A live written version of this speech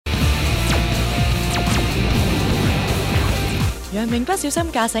楊明不小心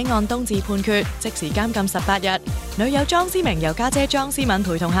駕駛案冬至判決，即時監禁18日。女友莊思明由家姐莊思敏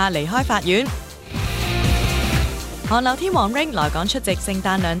陪同下離開法院。韓流天王 Ring 來港出席聖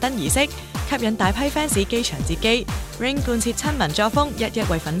誕亮燈儀式，吸引大批 fans 機場接機。Ring 貫徹親民作風，日日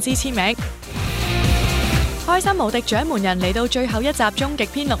為粉絲簽名。開心無敵獎門人嚟到最後一集終極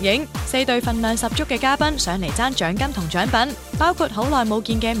篇錄影，4隊份量十足嘅嘉賓上嚟爭獎金同獎品，包括好耐冇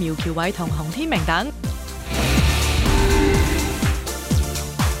見嘅苗僑偉同洪天明等。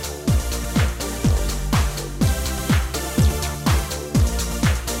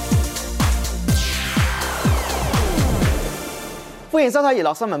歡迎收睇娛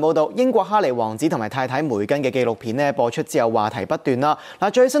樂新聞報道。英國哈利王子同埋太太梅根嘅紀錄片咧播出之後，話題不斷啦。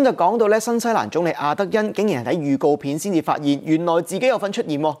最新就講到咧，新西蘭總理阿德恩竟然係睇預告片先至發現，原來自己有份出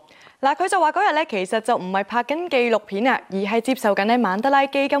現喎。佢就話嗰日咧，其實就唔係拍緊紀錄片啊，而係接受緊咧曼德拉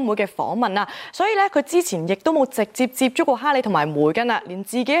基金會嘅訪問啊。所以咧，佢之前亦都冇直接接觸過哈利同埋梅根啊，連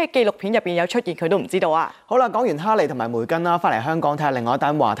自己喺紀錄片入邊有出現佢都唔知道啊。好啦，講完哈利同埋梅根啦，翻嚟香港睇下另外一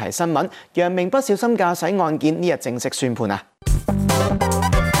單話題新聞，楊明不小心駕駛案件呢日正式宣判啊！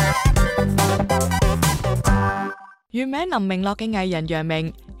原名林明樂嘅藝人楊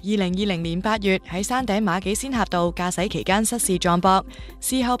明，2020年8月喺山頂馬己仙峽道駕駛期間失事撞壆，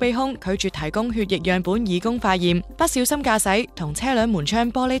事後被控拒絕提供血液樣本以供化驗、不小心駕駛同車輛門窗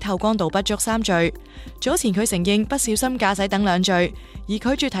玻璃透光度不足3罪。早前佢承認不小心駕駛等2罪，而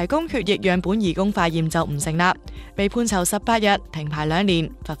拒絕提供血液樣本以供化驗就唔成立，被判囚18日、停牌2年、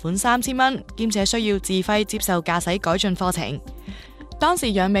罰款3000蚊，兼且需要自費接受駕駛改進課程。當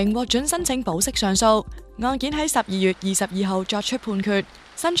時楊明獲准申請保釋上訴，案件喺12月22號作出判決。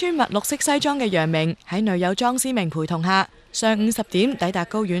身穿墨綠色西裝嘅楊明喺女友莊思明陪同下，上午10點抵達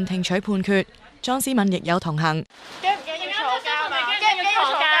高院聽取判決。莊思敏亦有同行。驚唔驚要坐監啊？驚唔驚要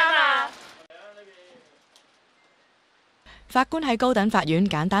坐監啊？法官喺高等法院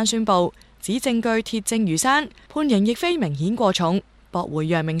簡單宣布，指證據鐵證如山，判刑亦非明顯過重，駁回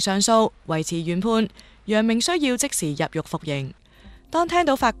楊明上訴，維持原判。楊明需要即時入獄服刑。當聽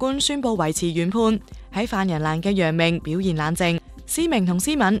到法官宣布維持原判，喺犯人欄嘅楊明表現冷靜，思明同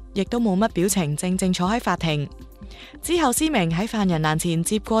思敏亦都冇乜表情，靜靜坐喺法庭。之後思明喺犯人欄前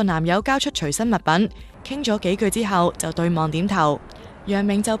接過男友交出隨身物品，傾咗幾句之後就對望點頭。楊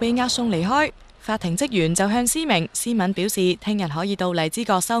明就被押送離開。法庭職員就向思明、思敏表示，聽日可以到荔枝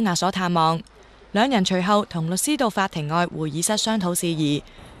角收押所探望。兩人隨後同律師到法庭外會議室商討事宜。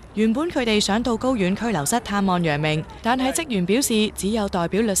原本佢哋想到高院拘留室探望楊明，但係職員表示只有代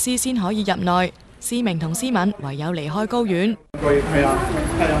表律師先可以入內。思明同思敏唯有離開高院。係啊，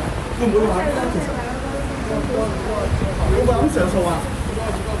會唔會話其實會唔會咁上訴啊？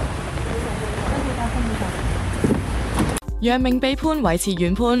楊明被判維持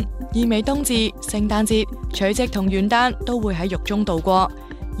原判，意味冬至、聖誕節、除夕同元旦都會喺獄中度過。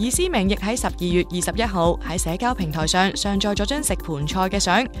而思明亦喺12月21號喺社交平台上載咗張食盤菜嘅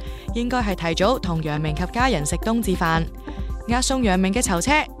相，應該係提早同楊明及家人食冬至飯。押送楊明嘅囚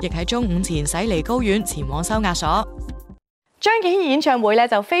車亦喺中午前駛離高院前往收押所。張敬軒演唱會咧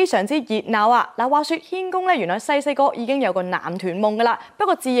就非常之熱鬧啊！話說軒公咧原來細個已經有個男團夢噶啦，不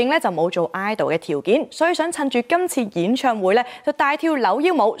過自認咧就冇做 idol 嘅條件，所以想趁住今次演唱會咧就大跳扭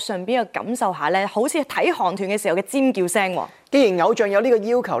腰舞，順便又感受下咧好似睇韓團嘅時候嘅尖叫聲。既然偶像有呢個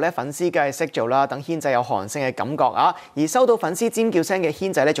要求咧，粉絲梗係識做啦，等軒仔有韓星嘅感覺啊！而收到粉絲尖叫聲嘅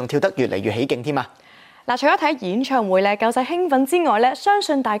軒仔咧，仲跳得越嚟越起勁添啊！除咗睇演唱會咧夠晒興奮之外咧，相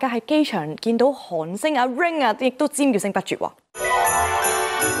信大家喺機場見到韓星阿 Ring 啊，亦都尖叫聲不絕喎。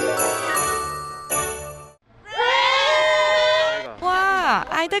哇！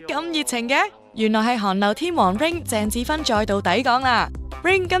嗌得咁熱情嘅，原來係韓流天王 Ring 鄭智薰再度抵港啦。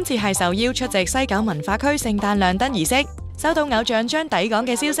Ring 今次係受邀出席西九文化區聖誕亮燈儀式，收到偶像將抵港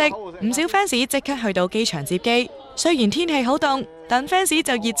嘅消息，唔少 fans 即刻去到機場接機。雖然天氣好凍，但 fans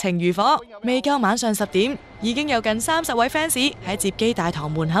就熱情如火。未夠晚上10點，已經有近30位 fans 喺接機大堂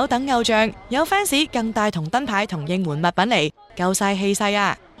門口等偶像，有 fans 更帶同燈牌同應援物品嚟，夠晒氣勢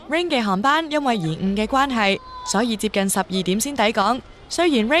啊！ Ring 嘅航班因為延誤嘅關係，所以接近12點先抵港。雖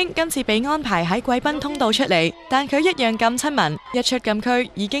然 Ring 今次被安排喺貴賓通道出嚟，但佢一樣咁親民，一出禁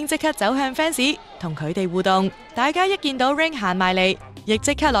區已經即刻走向 fans 同佢哋互動。大家一見到 Ring 行埋嚟，亦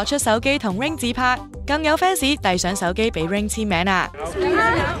即刻攞出手機同 Ring 自拍，更有 fans 遞上手機俾 Ring 簽名啊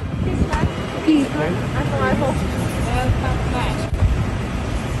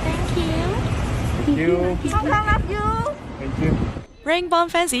！Ring 幫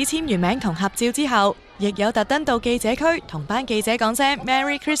fans 簽完名同合照之後，亦有特登到記者區同班記者講聲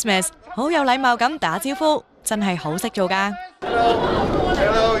Merry Christmas， 好有禮貌咁打招呼，真係好識做㗎。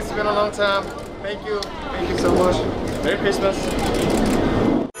Hello, it's been a long time. Thank you so much. Merry Christmas.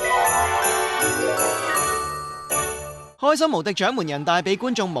 開心無敵獎門人帶俾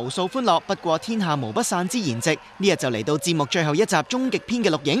觀眾無數歡樂，不過天下無不散之筵席，呢日就嚟到節目最後一集終極篇嘅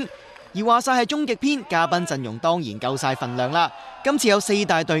錄影。而話晒係終極篇，嘉賓陣容當然夠晒份量啦。今次有4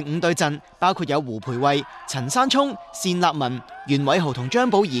大隊5對陣，包括有胡培慧、陳山聰、單立文、袁偉豪同張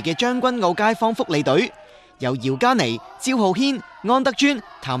寶儀嘅將軍澳街坊福利隊，由姚嘉妮、趙浩軒、安德尊、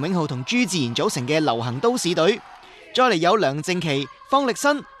譚永浩同朱自然組成嘅流行都市隊，再嚟有梁靜琪、方力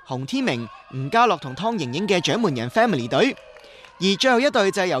申、洪天明、吳家樂同湯盈盈嘅獎門人 Family 隊，而最後一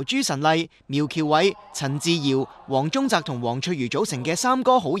隊就係由朱晨麗、苗僑偉、陳志堯、黃宗澤同黃翠如組成嘅三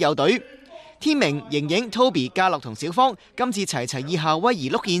哥好友隊。天明、盈盈、Toby、家樂同小芳今次齊齊以夏威夷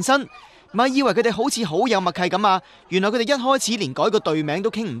碌現身，咪以為佢哋好似好有默契咁啊！原來佢哋一開始連改個隊名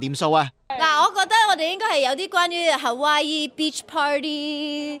都傾唔掂數啊！嗱，我覺得我哋應該係有啲關於 Hawaii Beach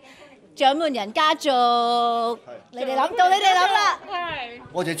Party 獎門人家族，你哋諗到，你哋諗啦。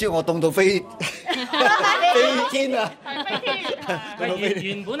我就知我凍到飛飛天啊！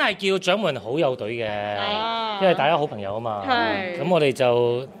原本係叫獎門人好友隊嘅，因為大家好朋友啊嘛。咁我哋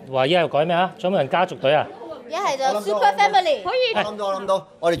就話一係改咩啊？獎門人家族隊啊！一係就 Super Family。可以。我諗到，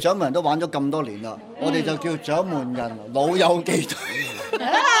我哋獎門人都玩咗咁多年啦，我哋就叫獎門人老友記隊。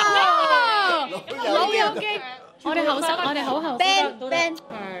老友記。我哋後生，我哋好後生。band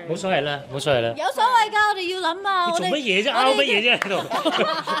冇所謂啦，冇所謂啦。有所謂㗎，我哋要諗啊！你做乜嘢啫？拗乜嘢啫喺度？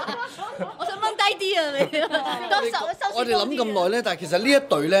我想掹低啲啊！你我哋諗咁耐咧，但係其實呢一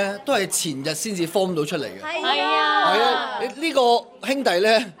隊咧都係前日先至 form 到出嚟嘅。係啊！係啊！呢個兄弟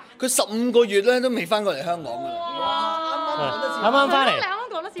咧，佢15個月咧都未翻過嚟香港㗎啦。啱啱翻嚟。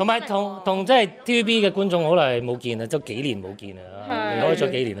同埋同即係 TVB 嘅觀眾好耐冇見啦，都幾年冇見啦，離開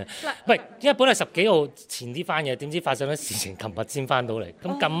咗幾年啦。喂，因為本來10幾號前啲翻嘅，點知發生咗事情，琴日先翻到嚟，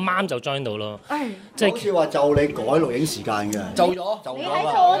咁啱就 join 到咯。即係好似話就你改錄影時間嘅，就咗。你喺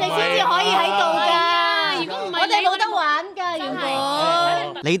度，我哋先至可以喺度㗎。如果唔係，我哋冇得玩㗎，原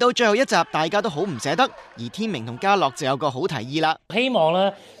本。嚟到最後一集，大家都好唔捨得，而天明同家樂就有個好提議啦。希望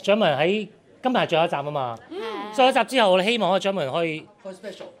咧，獎門人喺今日係最後一集啊嘛。最後一集之後，我哋希望個獎門人可以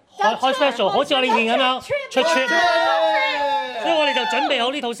開 special， 好似我哋以前咁樣出 trip， 所以我哋就準備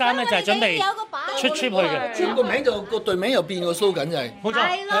好呢套衫咧，就係準備出 trip 去嘅。轉個名就個隊名又變個 slogan 就係。冇錯，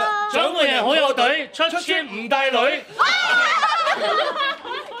獎門人好友隊，出 trip 唔帶女。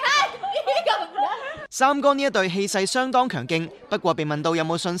三哥呢一隊氣勢相當強勁，不過被問到有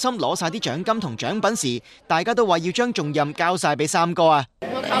冇信心攞晒啲獎金同獎品時，大家都話要將重任交晒俾三哥啊！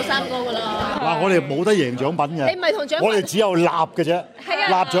我靠三哥㗎啦！嗱，我哋冇得贏獎品嘅，你唔係同獎品，我哋只有立嘅啫，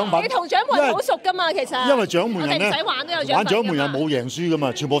立獎品。你同獎門人好熟㗎嘛，其實。因為獎門人咧，唔使玩都有獎品。玩獎門人冇贏輸㗎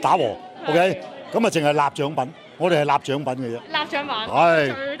嘛，全部打和。OK，咁啊，淨係立獎品，我哋係立獎品嘅啫。立獎品。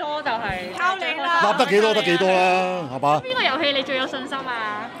係。最多就係靠你啦！立得幾多得幾多啦，係嘛？邊個遊戲你最有信心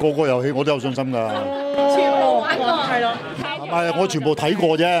啊？個個遊戲我都有信心㗎。全部玩過。係咯。唔係，我全部睇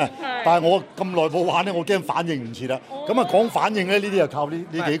過啫，但係我咁耐冇玩咧，我驚反應唔切啦。咁啊講反應咧，呢啲就靠呢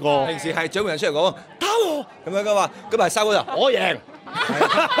幾個。平時係獎門人出嚟講打我咁樣噶嘛，咁咪收嗰就我贏。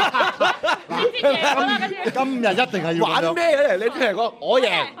今日一定係要玩咩嘅？你聽人講我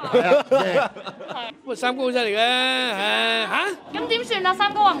贏。喂，三哥好犀利嘅，嚇！咁點算啊？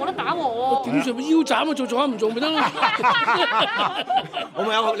三哥話冇得打和喎。點算？腰斬啊！做唔做咪得咯？我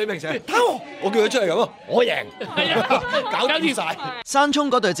咪有你平時打我叫佢出嚟咁咯，我贏，搞掂晒。山聰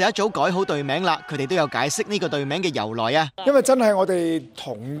嗰隊就一早改好隊名啦，佢哋都有解釋呢個隊名嘅由來啊。因為真係我哋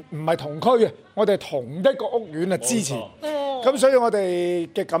唔係同區嘅，我哋同一個屋苑啊支持。咁所以我哋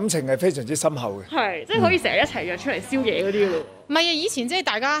嘅感情係非常之深厚嘅。係，即係可以成日一齊約出嚟宵夜嗰啲咯。唔係啊，以前即係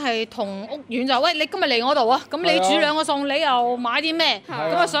大家係同屋苑就，喂，你今日嚟我度啊，咁你煮2個餸，你又買啲咩？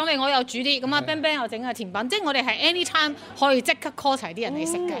咁啊上嚟我又煮啲，咁啊 Ben Ben 又整下甜品，即係我哋係 anytime 可以即刻 call 齊啲人嚟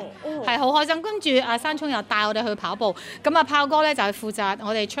食嘅，係好開心。跟住阿山聰又帶我哋去跑步，咁啊炮哥咧就係負責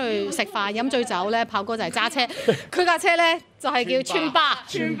我哋出去食飯飲醉酒咧，炮哥就係揸車，佢架車咧就係叫村巴，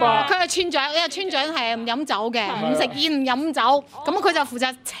佢係村長，因為村長係唔飲酒嘅，唔食煙唔飲酒，咁佢就負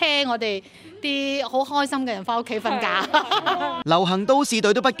責車我哋啲好開心嘅人翻屋企瞓覺。流行都市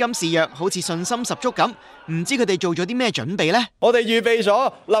隊都不甘示弱，好似信心十足咁，唔知佢哋做咗啲咩準備呢？我哋預備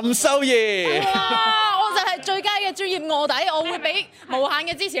咗林秀儀。我就係最佳嘅專業臥底，我會俾無限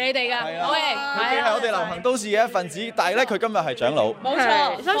嘅支持你哋㗎。好嘅，佢係我哋流行都市嘅一份子，但係咧佢今日係長老。冇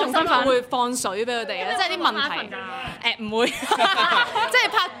錯，雙重身份會放水俾佢哋嘅，即係啲問題唔會，即係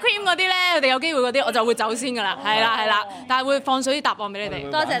拍 cream 嗰啲咧，佢哋有機會嗰啲我就會走先㗎啦，係啦，但係會放水啲答案俾你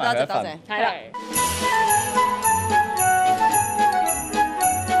哋。多謝，係啦。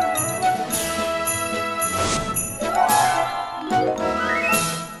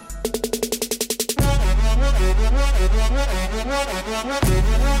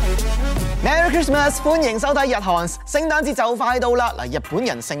Merry Christmas！ 歡迎收睇日韓，聖誕節就快到啦！嗱，日本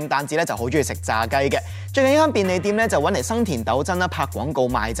人聖誕節咧就好中意食炸雞嘅。最近一間便利店咧就揾嚟生田斗真啦拍廣告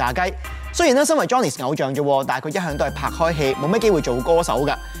賣炸雞。雖然咧身為 Johnny 偶像啫，但係佢一向都係拍開戲，冇咩機會做歌手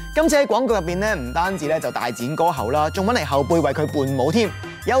㗎。今次喺廣告入邊咧，唔單止咧就大展歌喉啦，仲揾嚟後輩為佢伴舞添。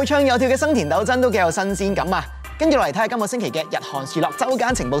有唱有跳嘅生田斗真都幾有新鮮感啊！跟住落嚟睇下今個星期嘅日韓娛樂週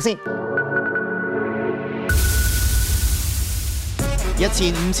間情報先。日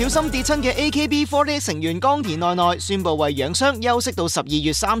前唔小心跌親嘅 AKB48 成員岡田奈奈宣布為養傷休息到12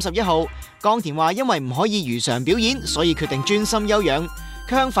月31號。岡田話因為唔可以如常表演，所以決定專心休養。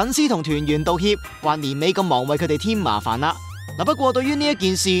佢向粉絲同團員道歉，話年尾咁忙為佢哋添麻煩啦。不過對於呢一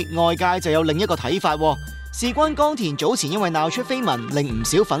件事，外界就有另一個睇法。事關岡田早前因為鬧出緋聞，令唔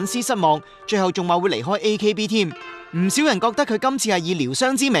少粉絲失望，最後仲話會離開 AKB 添。唔少人覺得佢今次係以療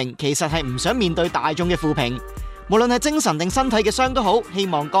傷之名，其實係唔想面對大眾嘅負評。無論係精神定身體嘅傷都好，希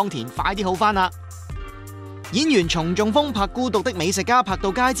望岡田快啲好返啦。演員松重豐拍《孤獨的美食家》拍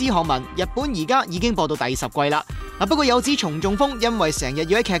到街知巷聞，日本而家已經播到第10季啦。不過有指松重豐因為成日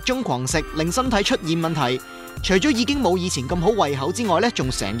要喺劇中狂食，令身體出現問題。除咗已經冇以前咁好胃口之外，仲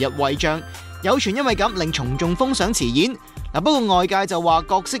成日胃脹。有傳因為咁令松重豐想辭演。不過外界就話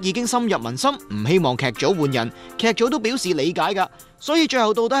角色已經深入民心，唔希望劇組換人。劇組都表示理解㗎，所以最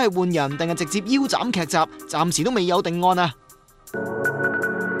後到底係換人定係直接腰斬劇集，暫時都未有定案啊。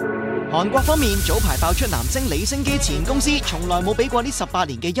韓國方面早排爆出男星李昇基前公司從來冇俾過呢18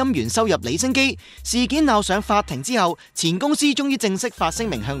年嘅音源收入李昇基，事件鬧上法庭之後，前公司終於正式發聲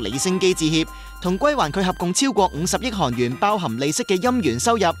明向李昇基致歉，同歸還佢合共超過50億韓元包含利息嘅音源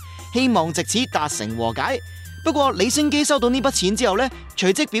收入，希望藉此達成和解。不過李昇基收到呢筆錢之後呢，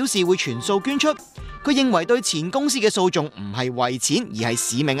隨即表示會全數捐出。佢認為對前公司嘅訴訟唔係為錢而係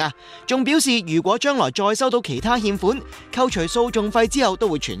使命啊，仲表示如果將來再收到其他欠款，扣除訴訟費之後都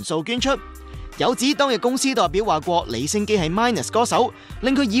會全數捐出。有指當日公司代表話過李昇基係 minus 歌手，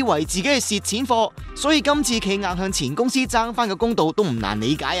令佢以為自己係蝕錢貨，所以今次企硬向前公司爭翻個公道都唔難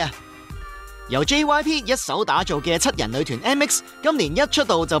理解啊。由 JYP 一手打造嘅7人女團 MX 今年一出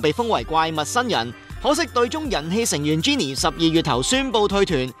道就被封為怪物新人，可惜隊中人氣成員 Jennie 12月頭宣布退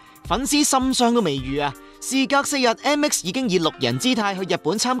團。粉絲心傷都未愈啊！事隔4日 ，MX 已經以6人姿態去日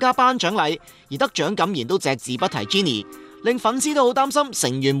本參加頒獎禮，而得獎感言都隻字不提 Jennie， 令粉絲都好擔心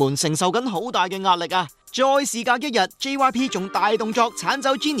成員們承受緊好大嘅壓力啊！再事隔1日 ，JYP 仲大動作剷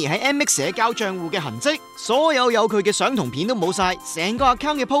走 Jennie 喺 MX 社交賬戶嘅痕跡，所有佢嘅相同片都冇晒，成個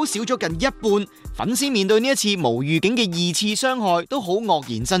account 嘅 post 少咗近一半。粉絲面對呢一次無預警嘅2次傷害，都好愕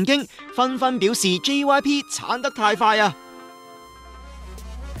然震驚，紛紛表示 JYP 剷得太快啊！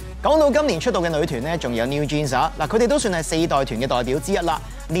講到今年出道嘅女團呢，仲有 New Jeans 啊！嗱，佢哋都算係4代團嘅代表之一啦。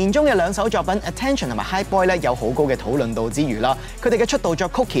年中嘅2首作品 Attention 同埋 High Boy 咧有好高嘅討論度之餘啦，佢哋嘅出道作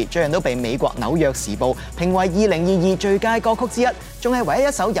Cookie 最近都被美國紐約時報評為2022最佳歌曲之一，仲係唯一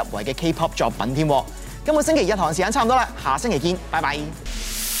一首入圍嘅 K-pop 作品添。今個星期日韓時間差唔多啦，下星期見，拜拜。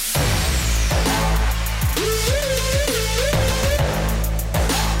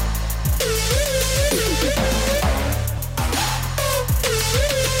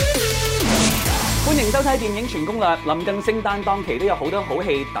歡迎收睇電影全攻略。臨近聖誕檔期都有好多好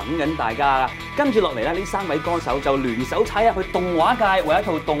戲等緊大家。跟住落嚟咧，呢3位歌手就聯手踩入去動畫界，為一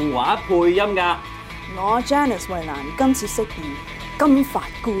套動畫配音㗎。我 Janice 衛蘭今次飾演金髮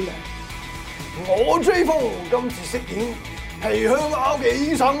姑娘。我 J 風今次飾演皮香貓嘅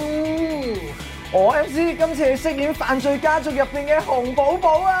醫生。我 MC 今次係飾演犯罪家族入邊嘅紅寶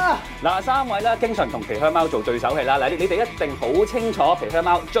寶啊！嗱，3位咧經常同皮香貓做對手戲啦。嗱，你哋一定好清楚皮香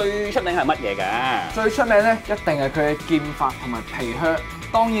貓最出名係乜嘢嘅？最出名咧一定係佢嘅劍法同埋皮靴，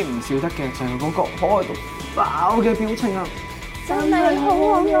當然唔少得嘅就係嗰個可愛到爆嘅表情啊！真係好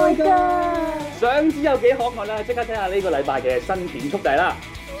可愛㗎！想知有幾可愛咧？即刻睇下呢個禮拜嘅新片速遞啦！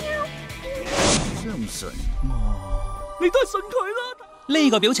相信我，你都係信佢啦。呢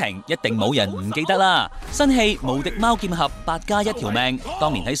個表情一定冇人唔記得啦！新戲《無敵貓劍俠8+1條命》，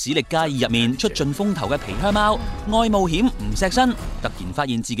當年喺史力加2入面出盡風頭嘅皮香貓，愛冒險唔錫身，突然發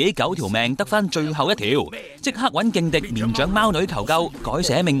現自己9條命得翻最後1條，即刻揾勁敵綿掌貓女求救，改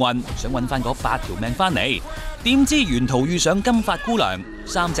寫命運，想揾翻嗰8條命翻嚟。點知沿途遇上金髮姑娘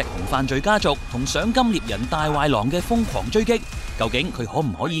，3隻同犯罪家族同賞金獵人大壞狼嘅瘋狂追擊，究竟佢可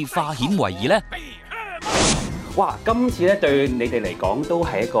唔可以化險為夷呢？哇！今次咧對你哋嚟講都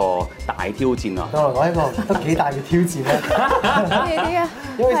係一個大挑戰啊！對我嚟講一個都幾大嘅挑戰咧。點啊？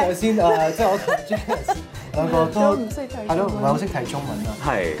因為首先即係我同 Janice 兩個都唔識睇，係咯，唔係好識睇中文啊。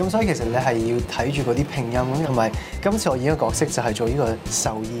係。咁所以其實你係要睇住嗰啲拼音咁，同埋今次我演嘅角色就係做呢個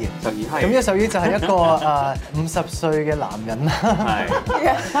獸醫嘅。獸醫係。咁呢個獸醫就係一個50歲嘅男人啦。係。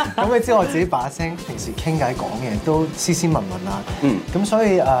咁你知我自己把聲，平時傾偈講嘢都斯斯文文啊。咁所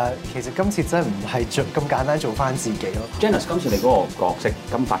以其實今次真係唔係咁簡單做翻自己咯。Janice 今次你嗰個角色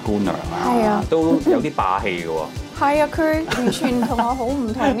金髮姑娘係啊，都有啲霸氣嘅喎。係啊，佢完全同我好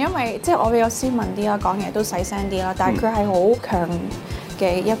唔同，因為即係我比較斯文啲啦，講嘢都細聲啲啦，但係佢係好強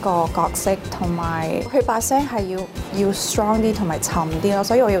嘅一個角色，同埋佢把聲係要 strong 啲同埋沉啲咯，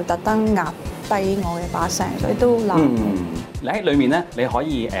所以我要特登壓低我嘅把聲，所以都難。你喺裏面咧，你可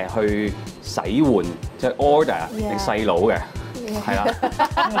以去洗換，即係 order 你細佬嘅。係啦，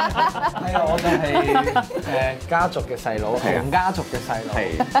係啊，我就係家族嘅細佬，同家族嘅細佬，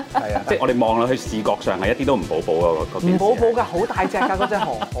係啊，即係我哋望落去視覺上係一啲都唔寶寶啊！唔寶寶㗎，好大隻㗎，嗰隻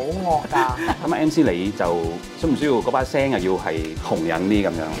熊好惡㗎。咁啊 MC 你就需唔需要嗰把聲又要係紅癮啲咁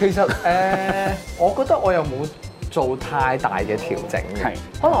樣？其實我覺得我又冇做太大嘅調整嘅，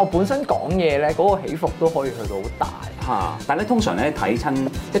可能我本身講嘢咧嗰個起伏都可以去到好大。但係咧，通常咧睇親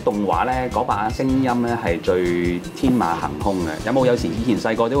即係動畫咧，嗰把聲音咧係最天馬行空嘅。有時以前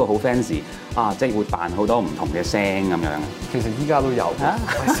細個都會好 fancy 啊，即係會扮好多唔同嘅聲咁樣。其實依家都有。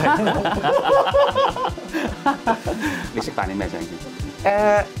你識扮啲咩聲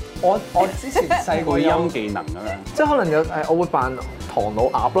先？我之前細個配音技能咁樣，即係可能有我會扮唐老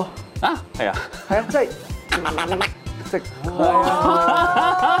鴨咯。啊，係啊，係啊，即係。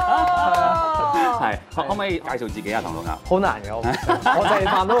係，可唔可以介紹自己啊，唐老鴨？好難嘅，我就係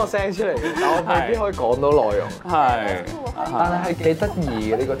扮到個聲出嚟，但我未必可以講到內容。係，但係幾得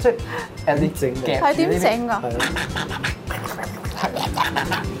意嘅呢個，即係你整嘅。係點整㗎？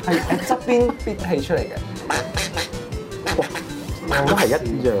係側邊憋氣出嚟嘅。哇，都係一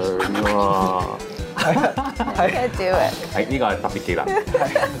樣喎。係呢個係特別技能。今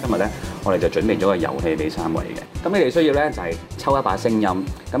日咧，我哋就準備咗個遊戲俾3位嘅。咁你哋需要咧就係抽一把聲音，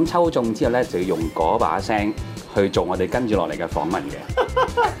咁抽中之後咧就要用嗰把聲去做我哋跟住落嚟嘅訪問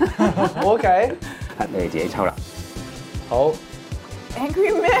嘅。OK， 係你哋自己抽啦。好。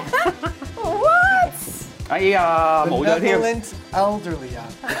Angry Man What？ 哎呀，冇咗添。Elderly 啊！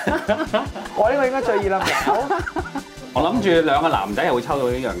我呢個應該最易啦。我諗住2個男仔係會抽到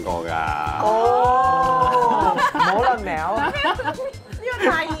呢樣個㗎。哦，冇啦喵！呢個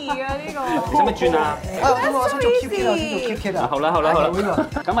太易啊！呢個。使唔使轉啊？我想做 Keep Kid 啊，先做 Keep Kid 啊。好啦。咁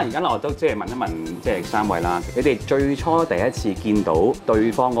啊，而家我都即係問一問，即係3位啦。你哋最初第一次見到對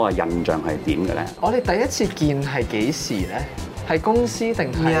方嗰個印象係點嘅咧？我哋第一次見係幾時咧？係公司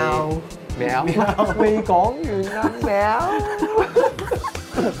定係？喵！未講完啊！喵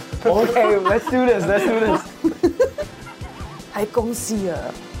！OK，let's do this。喺公司啊！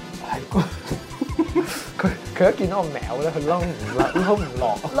佢一見到個喵咧，佢嬲唔落。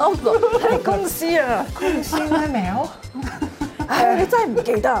喺公司啊！公司咩喵？唉，你真係唔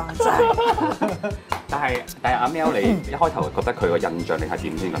記得啊！真係。但係阿喵，你一開頭覺得佢個印象，你係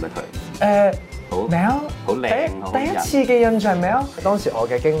點先覺得佢？好喵，好靚，第一次嘅印象喵。當時我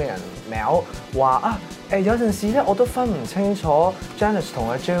嘅經理人喵話啊。有陣時咧，我都分唔清楚 Janice 同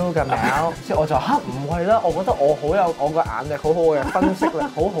阿 Jo 嘅喵，即係我就唔係啦，我覺得我個眼力好好嘅，分析力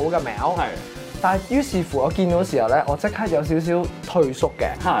好好嘅喵。係，但係於是乎我見到時候咧，我即刻有少少退縮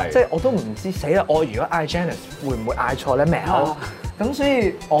嘅，即係我都唔知死啦！我如果嗌 Janice 會唔會嗌錯咧喵？咁所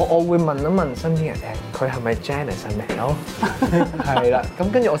以我會問一問身邊人佢係咪 Janice 嘅喵？係啦，咁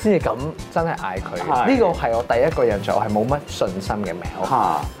跟住我先至敢真係嗌佢。呢個係我第一個印象，我係冇乜信心嘅喵。好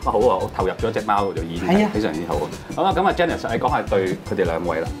啊，我投入咗隻貓嗰度已經係非常之好。好啦，咁啊 Janice， 你講下對佢哋2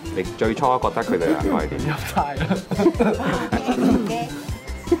位啦。你最初覺得佢哋2個係點？入晒啦！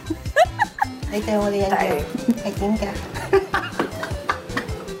你對我哋印象係點㗎？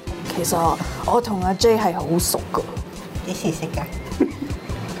其實我同阿 J 係好熟㗎。幾時識㗎？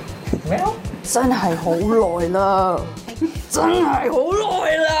喵！真係好耐啦，真係好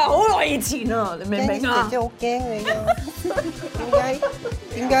耐啦，好耐以前啊！你明唔明啊？姐姐好驚你㗎，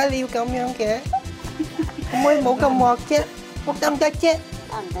點解你要咁樣嘅？可唔可以冇咁惡啫？得唔得啫？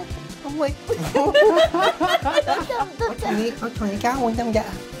得唔得？可唔可以？我同你交換得唔得啊？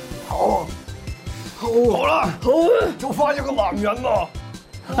好啦，好做翻一個男人喎。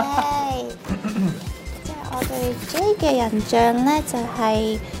即係我對 J 嘅印象咧，就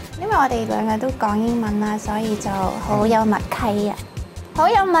係因為我哋2個都講英文啦，所以就好有默契啊，好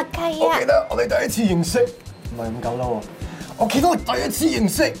有默契啊！我記得我哋第一次認識，唔係咁久啦喎。我記得我第一次認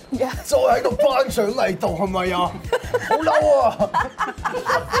識，就喺個頒獎禮度，係咪啊？好嬲啊！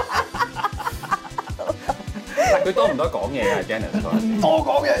佢佢多唔多講嘢啊 Janice？ 多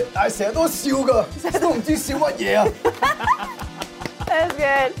講嘢，但係成日都笑㗎，成日都唔知笑乜嘢啊。That's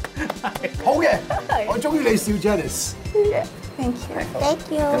good。好嘅，我中意你笑 Janice。Thank you，Thank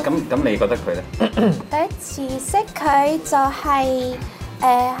you。咁你覺得佢咧？第一次識佢就係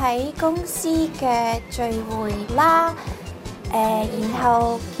喺公司嘅聚會啦，然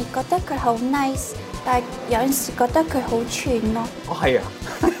後覺得佢好 nice， 但係有陣時覺得佢好串咯。哦，係啊，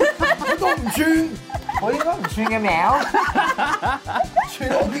我都唔串，我應該唔串嘅喵。串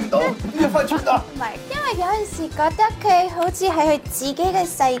我見到呢塊串啊！唔係，因為有陣時覺得佢好似喺佢自己嘅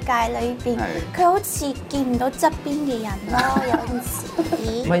世界裏邊，佢好似見唔到側邊嘅人咯。有陣時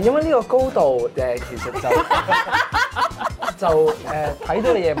唔係因為呢個高度其實就睇到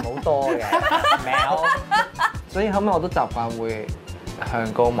嘅嘢唔好多嘅喵，所以後尾我都習慣會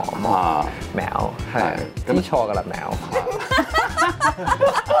向高望望喵，係知錯㗎啦喵。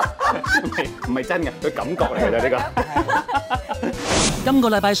唔係真嘅，佢感覺嚟嘅啫呢個。今個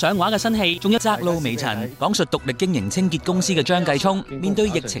禮拜上畫嘅新戲，仲有窄路微塵，講述獨力經營清潔公司嘅張繼聰，面對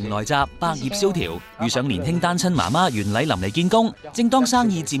疫情來襲，百業蕭條，遇上年輕單親媽媽袁禮琳嚟見工。正當生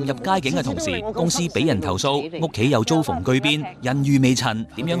意漸入佳境嘅同時，公司俾人投訴，屋企又遭逢巨變，人如微塵，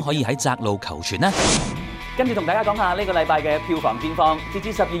點樣可以喺窄路求存呢？跟住同大家講下呢個禮拜嘅票房戰況，截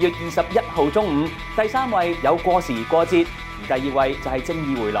至12月21號中午，第3位有過時過節，而第2位就係正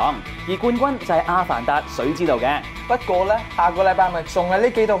義回廊，而冠軍就係阿凡達水之道嘅。不過咧，下個禮拜咪仲係呢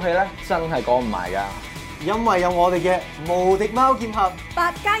幾套戲咧，真係講唔埋㗎。因為有我哋嘅無敵貓劍俠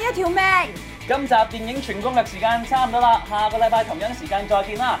8加1條命。今集電影全攻略時間差唔多啦，下個禮拜同樣時間再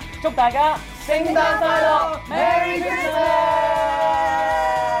見啦！祝大家聖誕快樂 ，Merry Christmas！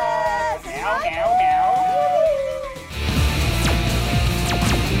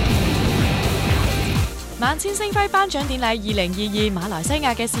 萬千星輝頒獎典禮2022馬來西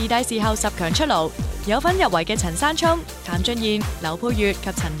亞嘅視帝視后10強出爐，有份入圍嘅陳山聰、譚俊彥、劉佩玥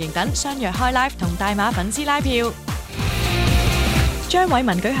及陳瑩等相約開 live 同大馬粉絲拉票。張偉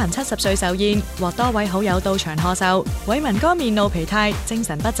文舉行70歲壽宴，獲多位好友到場賀壽。偉文哥面露疲態，精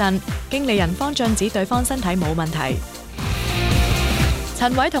神不振，經理人方俊指對方身體冇問題。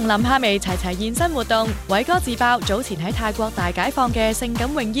陳偉同林夏薇齊齊現身活動，偉哥自爆早前喺泰國大解放嘅性感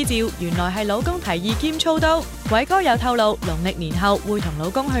泳衣照，原來係老公提議兼操刀。偉哥又透露，農曆年後會同老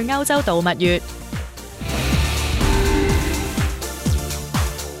公去歐洲度蜜月。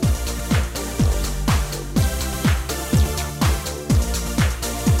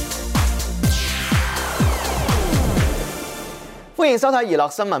歡迎收睇娛樂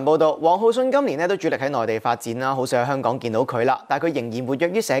新聞報道。王浩信今年都主力喺內地發展啦，好少喺香港見到佢啦。但係佢仍然活躍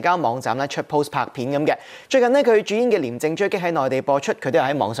於社交網站出 post 拍片咁嘅。最近佢主演嘅《廉政追擊》喺內地播出，佢都有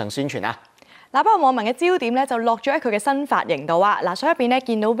喺網上宣傳啊。嗱，不過網民嘅焦點就落咗喺佢嘅新髮型度啊！嗱，所以入邊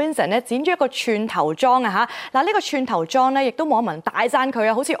見到 Vincent 剪咗一個串頭裝啊嚇！嗱，呢個串頭裝亦都網民大讚佢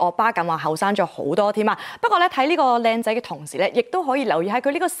啊，好似惡巴咁話後生咗好多添啊！不過睇呢個靚仔嘅同時亦都可以留意下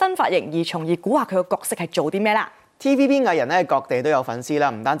佢呢個新髮型，而從而估下佢個角色係做啲咩啦。TVB 藝人各地都有粉絲啦，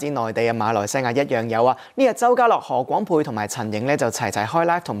唔單止內地啊，馬來西亞一樣有啊！呢日周家樂、何廣沛同埋陳瑩就齊齊開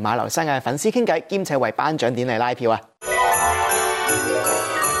live 同馬來西亞嘅粉絲傾偈，兼且為頒獎典禮拉票啊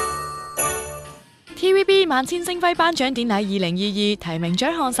！TVB 萬千星輝頒獎典禮2022提名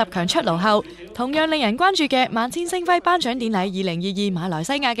獎項10強出爐後，同樣令人關注嘅萬千星輝頒獎典禮2022馬來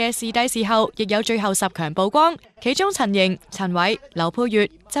西亞嘅視帝視后，亦有最後10強曝光，其中陳瑩、陳偉、劉佩玥、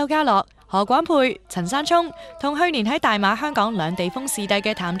周家樂、何廣沛、陳山聰同去年喺大馬、香港兩地封視帝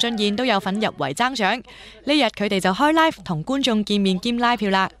嘅譚俊彥都有份入圍爭獎。呢日佢哋就開 live 同觀眾見面兼拉票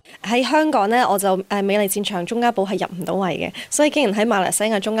啦。喺香港呢，我就美麗戰場鐘家寶係入唔到位嘅，所以竟然喺馬來西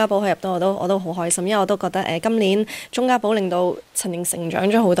亞鐘家寶可以入到，我都好開心，因為我都覺得今年鐘家寶令到陳瑩成長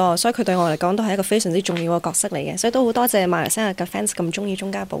咗好多，所以佢對我嚟講都係一個非常之重要嘅角色嚟嘅，所以都好多謝馬來西亞嘅 fans 咁中意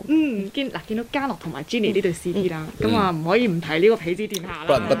鐘家寶。見到嘉樂同埋 Jenny 呢對 CP 啦，咁啊唔可以唔提呢個痞子殿下啦。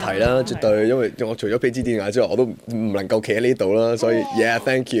不能不提啦，絕對，因為我除咗痞子殿下之外，我都唔能夠企喺呢度啦，所以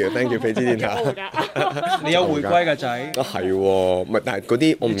thank you 痞子殿下。你有回歸㗎仔？啊係喎，唔係，但係嗰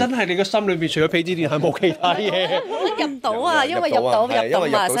啲我唔真係你個心裏邊除咗痞子殿下冇其他嘢。入到啊，因為入到馬來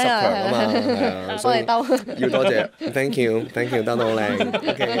西亞係啦，我哋兜。要多謝 thank you 兜得好靚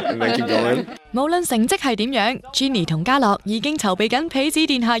 ，OK， keep going。無論成績係點樣 ，Jenny 同嘉樂已經籌備緊痞子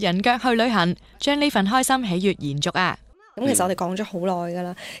殿下人腳去旅行，將呢份開心喜悅延續啊！咁其實我哋講咗好耐㗎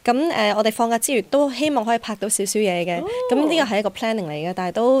啦，咁我哋放假之餘都希望可以拍到少少嘢嘅，咁呢個係一個 planning 嚟嘅，但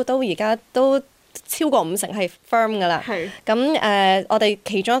係都而家都超過50%係 firm 㗎啦。咁我哋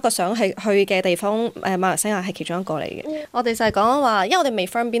其中一個想係去嘅地方，馬來西亞係其中一個嚟嘅。我哋就係講話，因為我哋未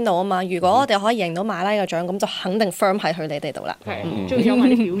firm 邊度啊嘛。如果我哋可以贏到馬拉嘅獎，咁就肯定 firm 係去你哋度啦。仲有埋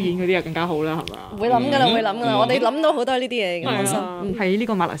啲表演嗰啲又更加好啦，係嘛？會諗㗎啦，會諗㗎啦。我哋諗到好多呢啲嘢嘅。放心。喺呢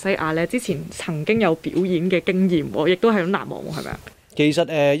個馬來西亞咧，之前曾經有表演嘅經驗喎，亦都係好難忘喎，係咪啊？其實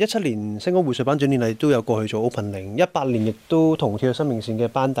17年星光匯萃頒獎典禮都有過去做 opening，18年亦都同跳躍生命線嘅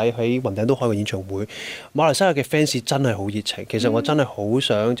班底喺雲頂都開過演唱會。馬來西亞嘅 fans 真係好熱情，其實我真係好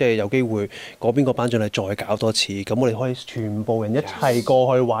想即係有機會嗰邊個頒獎禮再搞多次，咁我哋可以全部人一齊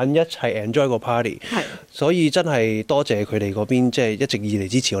過去玩，一齊 enjoy 個 party。所以真係多謝佢哋嗰邊即係一直以嚟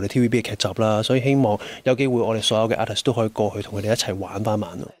支持我哋 TVB 嘅劇集啦。所以希望有機會我哋所有嘅 artist 都可以過去同佢哋一齊玩翻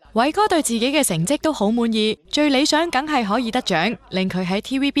晚咯。偉哥對自己嘅成績都好滿意，最理想梗係可以得獎，令佢喺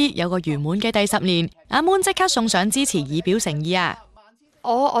TVB 有個圓滿嘅第10年。阿 Moon 即刻送上支持以表誠意啊！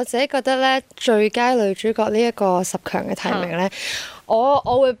我自己覺得咧，最佳女主角呢一個10強嘅提名咧，我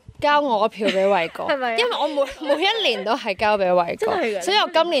會交我票俾偉哥，因為我每一年都係交俾偉哥，所以我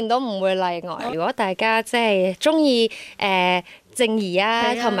今年都唔會例外。如果大家即係中意靜怡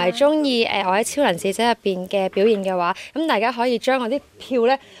啊，同埋中意我喺超能使者入邊嘅表現嘅話，咁大家可以將我啲票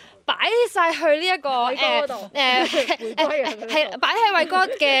咧擺晒去呢一個係擺喺偉哥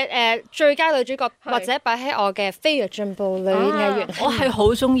嘅最佳女主角，或者擺喺我嘅飛躍進步女藝員。我係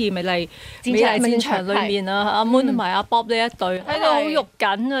好中意美麗戰場裏面啊，阿 Moon 同埋阿 Bob 呢一對喺度好肉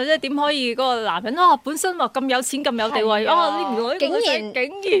緊啊！即係點可以嗰個男人本身話咁有錢咁有地位，竟然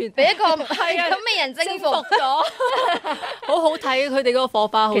俾一個咁嘅人征服咗，好好睇佢哋嗰個火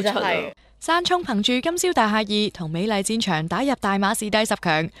花好出嚟。山聰憑住《金宵大廈2》同《美麗戰場》打入大馬視帝10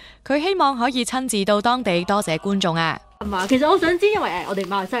強，佢希望可以親自到當地多謝觀眾啊！其實我想知，因為我哋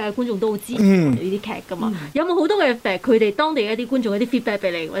馬來西亞嘅觀眾都好支持我哋呢啲劇噶嘛，有冇好多嘅佢哋當地嘅一啲觀眾一啲 feedback 俾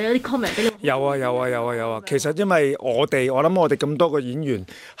你，或者有啲 comment 俾你？有啊！其實因為我諗我哋咁多個演員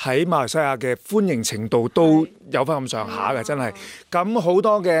喺馬來西亞嘅歡迎程度都有翻咁上下嘅，真係。咁好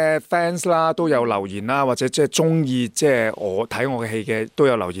多嘅 fans 啦都有留言啦，或者即係中意即係我睇我嘅戲嘅都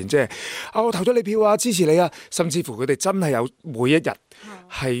有留言，即係我投咗你票啊，支持你啊，甚至乎佢哋真係有每一日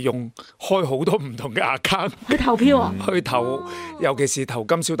係用開好多唔同嘅 account 去投票啊！去投，尤其是投《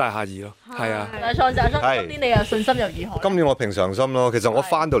金宵大廈2》咯，係啊。創今年你有信心又如何？今年我平常心咯，其實我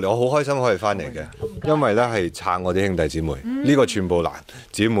翻到嚟我好開心可以翻嚟嘅，因為咧係撐我啲兄弟姊妹，呢個全部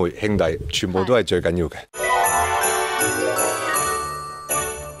姊妹兄弟全部都係最緊要嘅。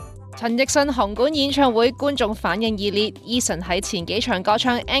陳奕迅紅館演唱會觀眾反應熱烈 ，Eason 喺前幾場歌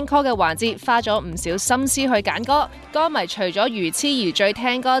唱 encore 嘅環節花咗唔少心思去揀歌，歌迷除咗如痴如醉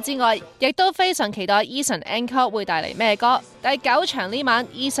聽歌之外，亦都非常期待 Eason encore 會帶嚟咩歌。第9場呢晚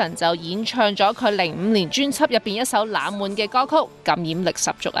Eason 就演唱咗佢05年專輯入邊一首冷門嘅歌曲，感染力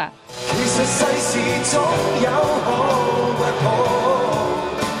十足啊！其實世事總有好不好，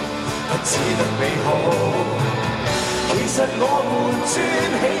不只能美好。其實我們專喜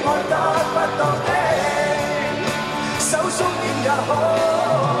愛得不到的，手鬆軟也好，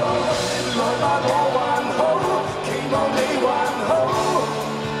來吧我還好，期望你還好，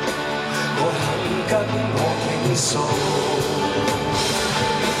我肯跟我傾訴，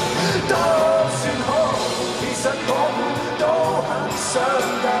都算好，其實我們都很想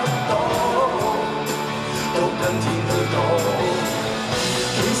得到，都跟天去賭，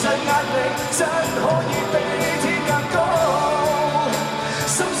其實壓力真可以比天更高。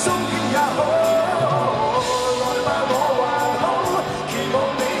心鬆軟也好，來吧我還好，期望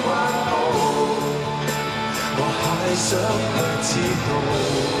你還好，我還想去知道。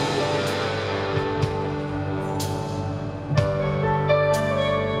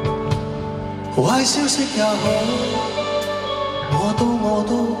壞消息也好，我都。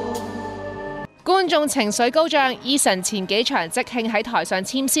觀眾情緒高漲 ，Eason 前幾場即興喺台上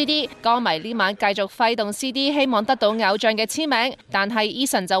簽 CD， 歌迷呢晚繼續揮動 CD， 希望得到偶像嘅簽名，但係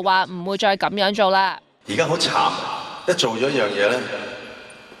Eason 就話唔會再咁樣做啦。而家好慘，一做咗一樣嘢咧，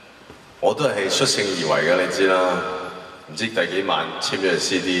我都係率性而為嘅，你知啦。唔知第幾晚簽咗隻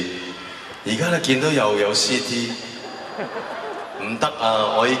CD， 而家咧見到又有 CD， 唔得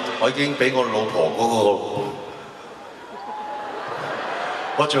啊！我已經俾我老婆嗰個。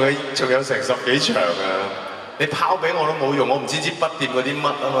我仲有成10幾場啊！你拋俾我都冇用，我唔知支筆掂嗰啲乜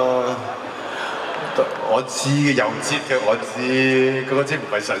啊嘛！我知嘅有支嘅，我知嗰支唔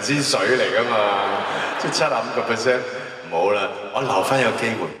係神仙水嚟噶嘛，即係75%，唔好啦，我留翻有機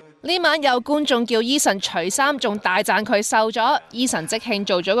會。呢晚有觀眾叫 Eason 除衫，仲大讚佢瘦咗。Eason 即興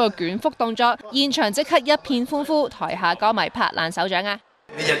做咗個捲腹動作，現場即刻一片歡呼，台下歌迷拍爛手掌啊！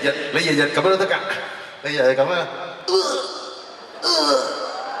你日日咁樣都得㗎，你日日咁樣。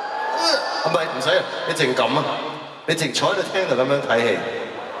唔係唔使啊，你淨咁啊，你淨坐喺度聽就咁樣睇戲。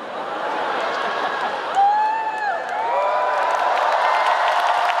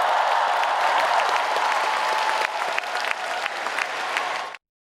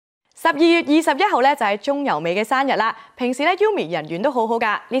12月21號咧就係鐘柔美嘅生日啦。平時咧 Yumi 人緣都好好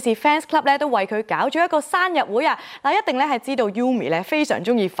㗎，呢次 Fans Club 咧都為佢搞咗一個生日會啊！嗱，一定咧係知道 Yumi 咧非常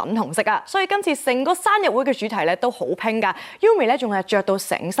中意粉紅色啊，所以今次成個生日會嘅主題咧都好拼㗎。Yumi 咧仲係着到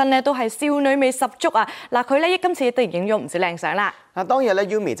成身咧都係少女味十足啊！嗱，佢咧今次亦都影咗唔少靚相啦。嗱，當日咧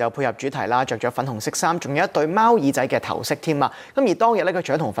Yumi 就配合主題啦，着咗粉紅色衫，仲有一對貓耳仔嘅頭飾添啊！咁而當日咧佢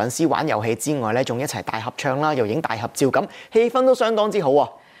除咗同粉絲玩遊戲之外咧，仲一齊大合唱啦，又影大合照咁，氣氛都相當之好啊！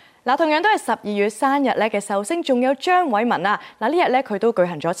嗱，同樣都係12月生日咧嘅壽星，仲有張偉文啊！嗱，呢日咧佢都舉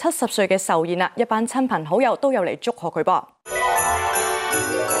行咗70歲嘅壽宴啦，一班親朋好友都有嚟祝賀佢噃。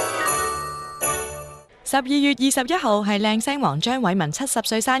12月21號係靚聲王張偉文70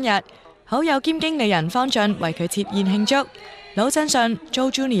歲生日，好友兼經理人方俊為佢設宴慶祝，魯振順、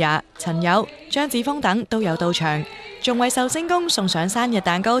Jo Junior、陳友、張子豐等都有到場，仲為壽星公送上生日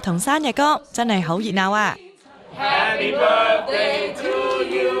蛋糕同生日歌，真係好熱鬧啊！Happy birthday to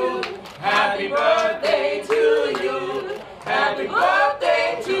you, Happy birthday to you, Happy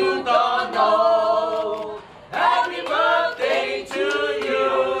birthday to Donald, Happy birthday to you。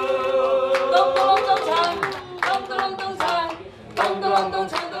咚咚咚鏘，咚咚咚鏘，咚咚咚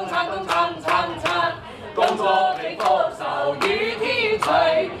鏘，咚鏘咚鏘鏘鏘，恭祝你福壽與天齊，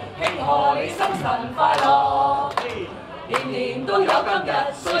慶賀你生辰快樂。年年都有今日，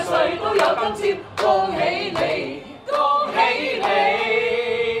歲歲都有今朝，恭喜你，恭喜你！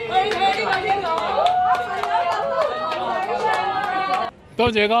多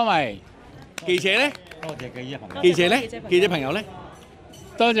謝歌迷，記者咧，多謝記者朋友，記者咧，記者朋友咧，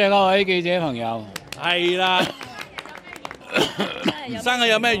多謝各位記者朋友，係啦。生日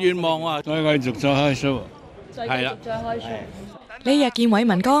有咩願望啊？再繼續再開 show， 係啦，再開 show。呢日見偉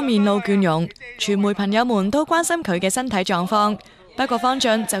文哥面露倦容，傳媒朋友們都關心佢嘅身體狀況。不過方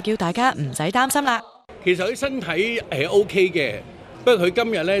俊就叫大家唔使擔心啦。其實佢身體係 OK 嘅，不過佢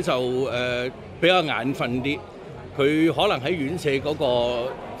今日咧就比較眼瞓啲，佢可能喺院舍嗰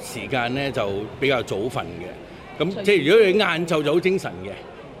個時間咧就比較早瞓嘅。咁即係如果佢晏晝就好精神嘅，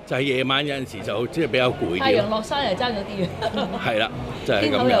就係夜晚有陣時就即係比較攰啲。太陽落山又爭咗啲嘅。係啦，就係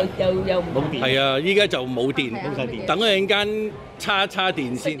咁樣。天口又冇電。係啊，依家就冇電，等佢陣間叉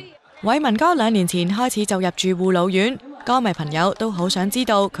電先。偉文哥2年前開始就入住護老院，歌迷朋友都好想知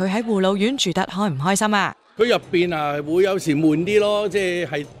道佢喺護老院住得開唔開心啊！佢入邊啊會有時悶啲咯，即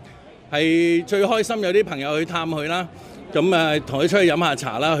係最開心有啲朋友去探佢啦，咁啊同佢出去飲下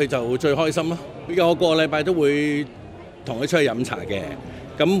茶啦，佢就最開心咯。我個禮拜都會同佢出去飲茶嘅，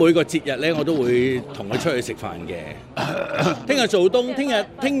咁每個節日咧我都會同佢出去食飯嘅。聽日做冬，聽日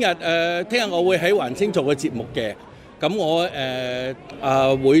我會喺環清做個節目嘅。咁我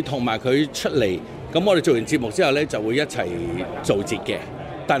會同埋佢出嚟，咁我哋做完節目之後咧就會一齊做節嘅，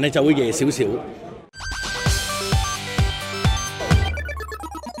但係就會夜少少。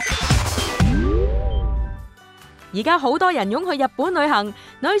而家好多人湧去日本旅行，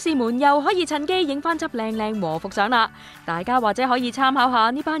女士們又可以趁機影翻輯靚靚和服相啦。大家或者可以參考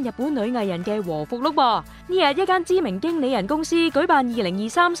下呢班日本女藝人嘅和服 look 噃。呢日一間知名經理人公司舉辦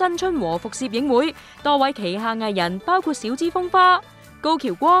2023新春和服攝影會，多位旗下藝人包括小芝風花、高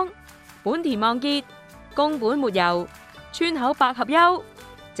橋光、本田望結、宮本末由、川口百合優、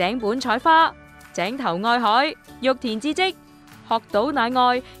井本彩花、井頭愛海、玉田智積、學島乃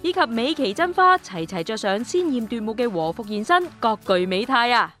愛以及美琪真花齊齊着上鮮豔奪目嘅和服現身，各具美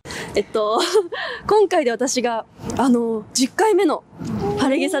態啊！今回で私が10回目の晴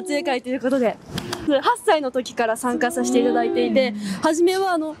れ着撮影会ということで、8歳の時から参加させていただいていて、初め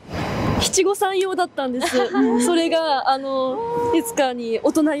は七五三用だったんです。それがいつかに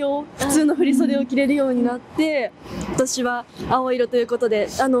大人用普通の振り袖を着れるようになって、私は青色ということで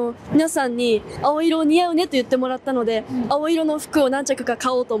皆さんに青色似合うねと言ってもらったので、青色の服を何着か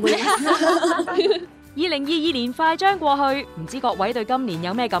買おうと思います。2022年快將過去，唔知各位對今年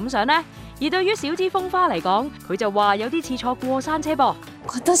有咩感想呢？而對於小芝風花嚟講，佢就話有啲似坐過山車噃。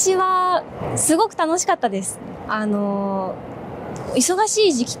今年はすごく楽しかったです。忙し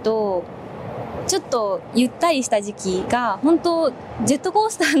い時期とちょっとゆったりした時期が本当ジェットコー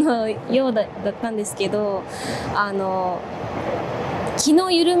スターのようだったんですけど、気の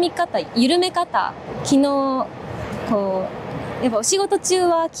緩め方、気のやっぱお仕事中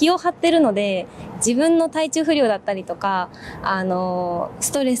は気を張ってるので、自分の体調不良だったりとか、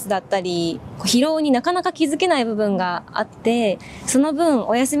ストレスだったり、疲労になかなか気づけない部分があって、その分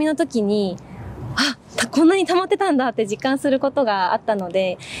お休みの時にこんなに溜まってたんだって実感することがあったの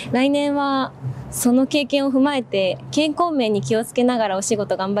で、来年はその経験を踏まえて健康面に気をつけながらお仕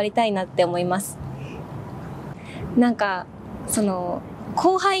事頑張りたいなって思います。なんかその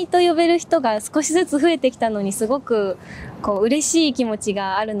後輩と呼べる人が少しずつ増えてきたのにすごくこう嬉しい気持ち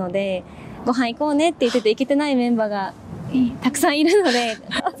があるので、ご飯行こうねって言ってて行けてないメンバーがたくさんいるので、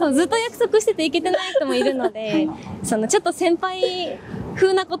そうずっと約束してて行けてない人もいるので、そのちょっと先輩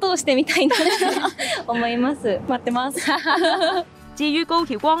風那個都してみたいな思います。待ってます。至於高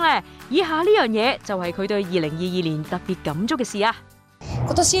橋光呢，以下呢樣嘢就係佢對2022年特別感觸嘅事啊。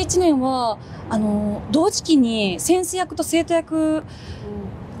今年1年は同時期に先生役と生徒役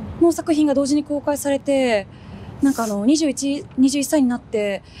の作品が同時に公開されて、なんか21歳になっ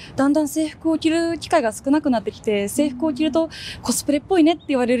てだんだん制服を着る機会が少なくなってきて、制服を着るとコスプレっぽいねって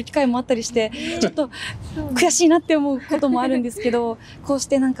言われる機会もあったりして、ちょっと悔しいなって思うこともあるんですけど、こうし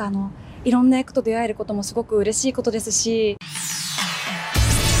てなんかいろんな役と出会えることもすごく嬉しいことですし。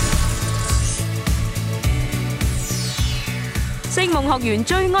星夢學園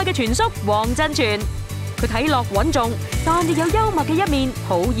最愛嘅全叔黃振全，佢睇落穩重，但亦有幽默嘅一面，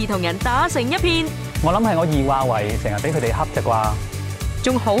好易同人打成一片。我諗係我易話為成日俾佢哋恰啫啩。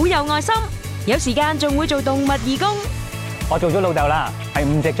仲好有愛心，有時間仲會做動物義工。我做咗老豆啦，係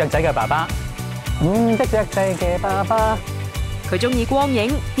5隻雀仔嘅爸爸，5隻雀仔嘅爸爸。佢中意光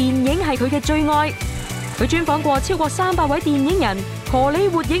影，電影係佢嘅最愛。佢專訪過超過300位電影人，荷里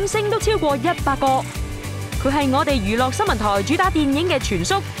活影星都超過100個。佢係我哋娛樂新聞台主打電影嘅全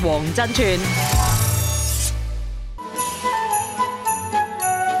叔黃振全。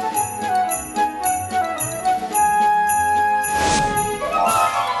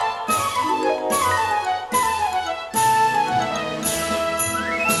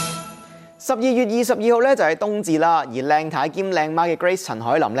12月22號咧就係冬至啦，而靚太兼靚媽嘅 Grace 陳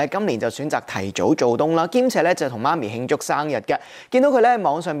凱琳咧，今年就選擇提早做冬啦，兼且咧就同媽咪慶祝生日嘅。見到佢咧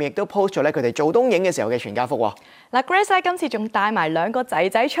網上面亦都 post 咗咧佢哋做冬影嘅時候嘅全家福喎。Grace 咧今次仲帶埋2個仔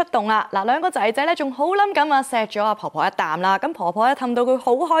仔出動啦，2個仔仔咧仲好冧咁啊，錫咗阿婆婆一啖啦，咁婆婆咧氹到佢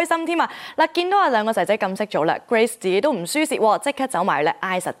好開心添啊！見到2個仔仔咁識做啦 ，Grace 自己都唔輸蝕喎，即刻走埋咧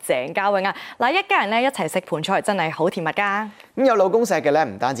嗌實鄭嘉穎啊！一家人咧一齊食盤菜，真係好甜蜜㗎。咁有老公錫嘅咧，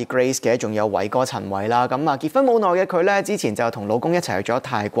唔單止 Grace 嘅，仲有偉哥陳偉啦。咁結婚冇耐嘅佢咧，之前就同老公一齊去咗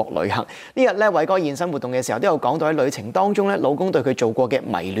泰國旅行。呢日咧，偉哥現身活動嘅時候，都有講到喺旅程當中咧，老公對佢做過嘅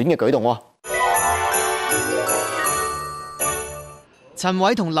迷戀嘅舉動喎。陳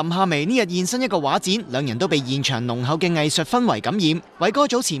偉同林夏薇呢日現身一個畫展，兩人都被現場濃厚嘅藝術氛圍感染。偉哥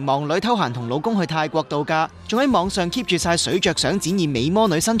早前忙裏偷閒同老公去泰國度假，仲喺網上 keep 住晒水着相展現美魔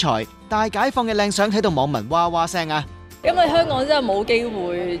女身材，大解放嘅靚相睇到網民哇哇聲啊！因為香港真係冇機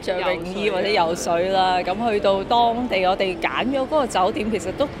會着泳衣或者游水啦，咁去到當地我哋揀咗嗰個酒店，其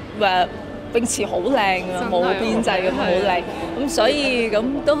實都泳池好靚啊，冇邊際咁好靚，咁所以咁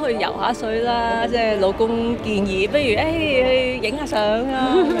都去游下水啦。即係老公建議，不如去影下相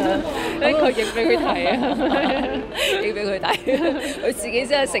啊咁樣，佢影俾佢睇啊，影俾佢睇。佢自己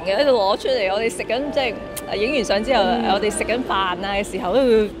真係成日喺度攞出嚟，我哋食緊即係影完相之後，我哋食緊飯啊嘅時候都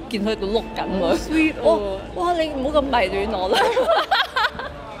會見佢喺度碌緊喎。sweet 喎！哇！你唔好咁迷戀我啦。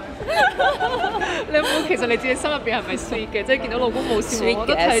你有冇其實你自己心入邊係咪 sweet 嘅？即係見到老公冇笑，我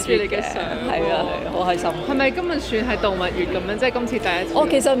都睇住你嘅相，係啊，好開心。係咪今日算係度蜜月咁樣？即係今次第一次？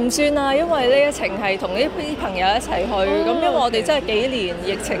其實唔算啊，因為呢一程係同啲朋友一齊去，咁因為我哋真係幾年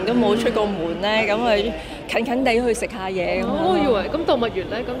疫情都冇出過門咧，咁咪近近地去食下嘢。我以為咁度蜜月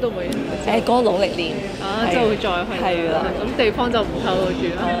咧，咁度蜜月嗰個農曆年即係會再去。係啦，咁地方就唔透露住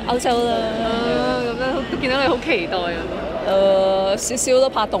啦。歐洲啦。咁樣都見到你好期待啊！少少都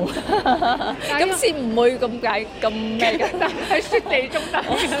怕凍，今次唔會咁咩嘅，喺雪地中打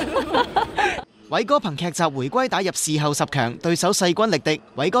嘅。偉哥憑劇集回歸打入視後10強，對手勢均力敵，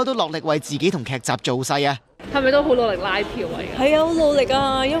偉哥都落力為自己同劇集造勢啊！係咪都好努力拉票啊？係啊，好努力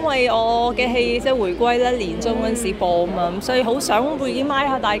啊！因為我嘅戲即係回歸咧年中嗰陣時播啊嘛，咁所以好想會拉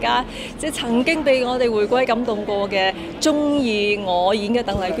下大家，即係曾經被我哋回歸感動過嘅，中意我演嘅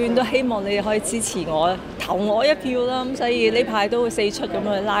鄧麗娟，都希望你哋可以支持我，投我一票啦！咁所以呢排都會四出咁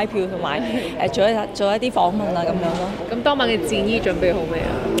去拉票，同埋做一啲訪問啊咁樣咯。咁當晚嘅戰衣準備好未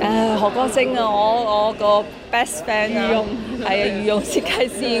啊？何國晶啊，我個 best friend 啊，係啊，御用設計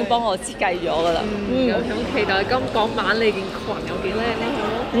師已經幫我設計咗㗎啦。好期待今晚你件裙有幾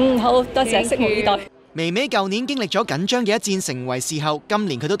靚啦！好多謝，拭目以待。微微舊年經歷咗緊張嘅一戰，成為事後，今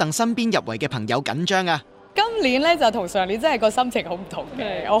年佢都戥身邊入圍嘅朋友緊張啊！今年咧就同上年真係個心情好唔同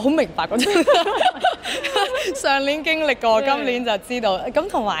嘅，我好明白嗰種上年經歷過，今年就知道咁，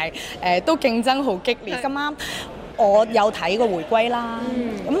同埋都競爭好激烈。咁啱我有睇過回歸啦，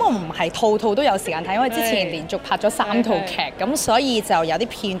咁我唔係套套都有時間睇，因為之前連續拍咗3套劇，咁所以就有啲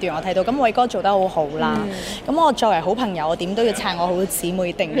片段我睇到，咁偉哥做得好好啦。咁我作為好朋友，我點都要撐我好姊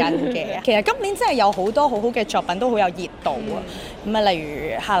妹定欣嘅。其實今年真係有好多好好嘅作品，都好有熱度啊。咁啊，例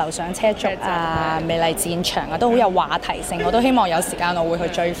如下樓上車族啊、美麗戰場啊，都好有話題性。我都希望有時間我會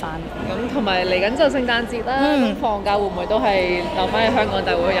去追翻。咁同埋嚟緊就聖誕節啦，咁放假會唔會都係留翻喺香港，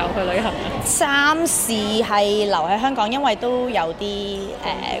定會有去旅行啊？暫時係留喺香港，因為都有啲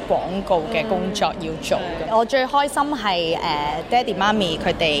廣告嘅工作要做。我最開心係爹哋媽咪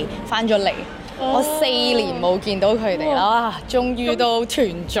佢哋翻咗嚟，我4年冇見到佢哋啦，終於都團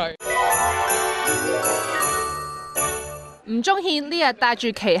聚。吳宗憲呢日帶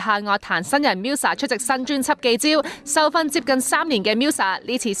住旗下樂壇新人 Musa 出席新專輯記招，受訓接近3年嘅 Musa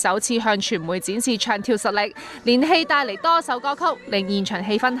呢次首次向傳媒展示唱跳實力，連戲帶嚟多首歌曲，令現場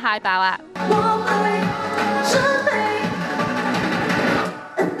氣氛嗨爆啊！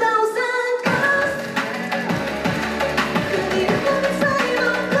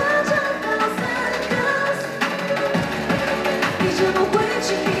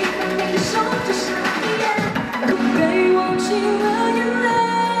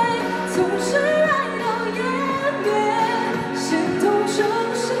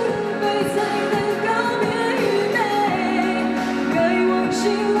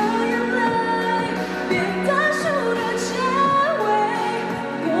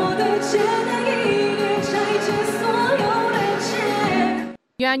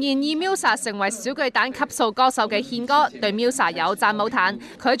揚言以 Musa 成為小巨蛋級數歌手嘅憲哥對 Musa 有讚冇彈，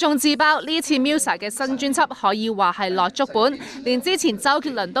佢仲自爆呢次 Musa 嘅新專輯可以話係落足本，連之前周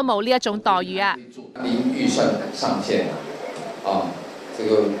杰倫都冇呢一種待遇啊！零預算上限啊，這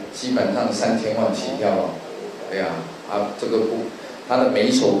個基本上3000萬起跳咯，對啊，這個不，他的每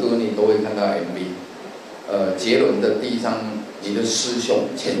一首歌你都會看到 MV，杰倫的第一張，你的師兄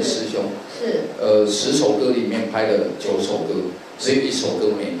前師兄，是，10首歌裡面拍了9首歌。只有1首歌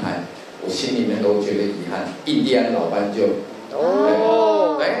沒拍，我心裡面都覺得遺憾。印第安老班就，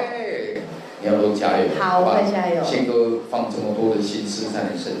對，你要多加油，好，我會加油。憲哥放這麼多的心思在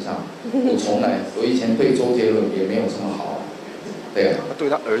你身上，我以前對周杰倫也沒有這麼好，對啊，對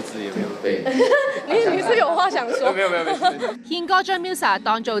他兒子也沒有，對。你是有話想說？沒有。憲哥將 Musa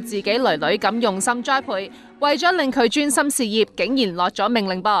當做自己女女咁用心栽培，為咗令佢專心事業，竟然落咗命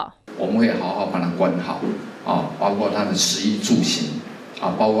令噃。我們會好好把他管好。包括他的食衣住行，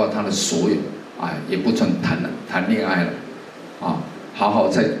包括他的所有，也不准談戀愛了，好好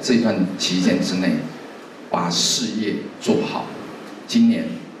在這段期間之內把事業做好。今年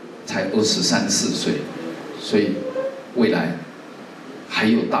才23、24歲，所以未來還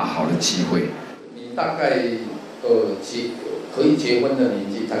有大好的機會。你大概可以結婚的年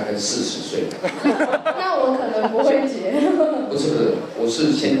紀大概40歲。那我可能不會結。不是，我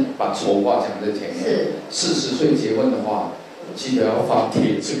是先把醜話講在前面。是40歲結婚的話，記得要發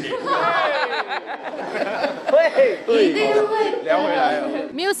帖子。一定會聊回來。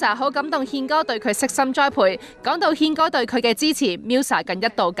Musa 好感動憲哥對佢悉心栽培，講到憲哥對佢嘅支持 ，Musa 更一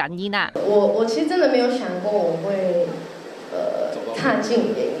度哽咽啊！我其實真的沒有想過我會踏進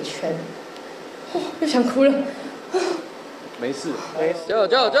演藝圈，又想哭了。沒事，走。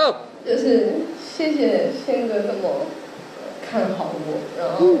就是謝謝憲哥這麼看好我，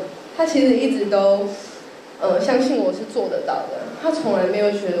然後他其實一直都相信我是做得到的，他從來沒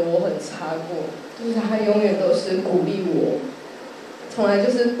有覺得我很差過，就是他永遠都是鼓勵我，從來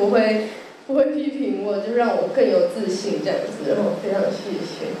就是不會批評我，就讓我更有自信這樣子，然後非常謝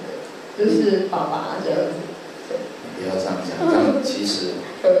謝，就是爸爸這樣子。不要這樣講，這樣其實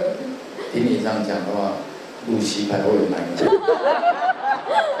聽你這樣講的話。露西還會難過。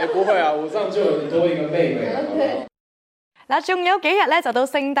不會啊，我上就有多一個妹妹。嗱，仲有幾日咧就到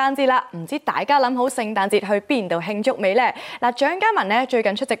聖誕節啦，唔知大家諗好聖誕節去邊度慶祝未呢？嗱，蔣家文咧最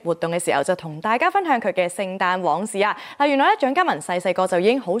近出席活動嘅時候就同大家分享佢嘅聖誕往事啊！嗱，原來咧蔣家文細個就已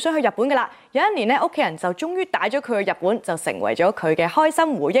經好想去日本噶啦，有一年咧屋企人就終於帶咗佢去日本，就成為咗佢嘅開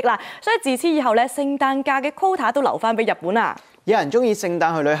心回憶啦。所以自此以後咧，聖誕假嘅 quota 都留翻俾日本啊！有人中意聖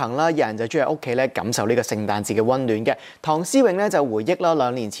誕去旅行啦，有人就中意喺屋企咧感受呢個聖誕節嘅溫暖嘅。唐詩詠咧就回憶啦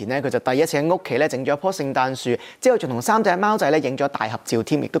，2年前咧佢就第一次喺屋企咧整咗一棵聖誕樹，之後仲同3隻貓仔咧影咗大合照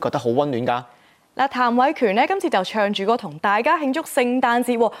添，亦都覺得好溫暖㗎。嗱，譚偉權咧今次就唱住歌同大家慶祝聖誕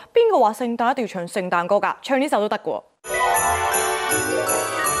節喎。邊個話聖誕一定要唱聖誕歌㗎？唱呢首都得㗎。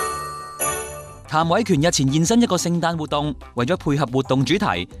譚偉權日前現身一個聖誕活動，為咗配合活動主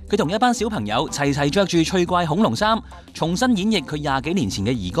題，佢同一班小朋友齊齊着住趣怪恐龍衫，重新演繹佢20幾年前嘅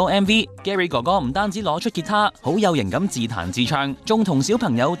兒歌 MV。Gary 哥哥唔單止攞出吉他，好有型咁自彈自唱，仲同小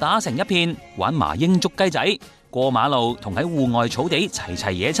朋友打成一片，玩麻鷹捉雞仔。過馬路同喺戶外草地齊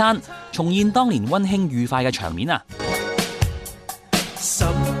齊野餐，重現當年溫馨愉快嘅場面啊！12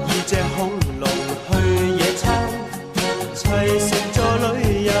隻恐龍去野餐，齊乘坐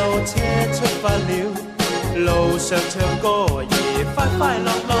旅遊車出發了，路上唱歌兒快快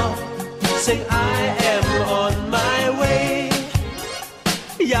樂樂，食 I am on my way，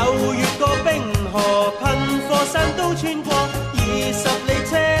 又越過冰河，噴火山都穿過，20里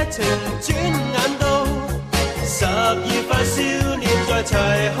車程轉眼到，12塊少年在齊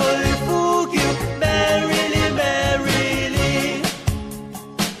去呼叫 Merrily Merrily，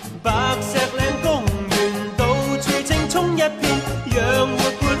 白石嶺公園到處青葱一片，讓活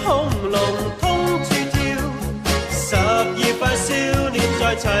潑恐龍通處跳，12塊少年在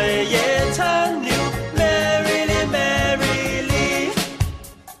齊野餐了 Merrily Merrily。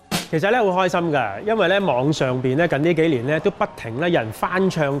其實咧好開心㗎，因為咧網上邊咧近呢幾年咧都不停咧有人翻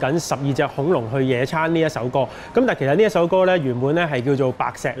唱緊12隻恐龍去野餐呢一首歌。咁但係其實呢一首歌咧原本咧係叫做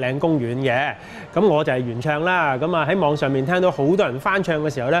白石嶺公園嘅，咁我就係原唱啦。咁啊喺網上面聽到好多人翻唱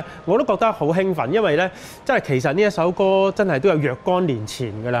嘅時候咧，我都覺得好興奮，因為咧真係其實呢一首歌真係都有若干年前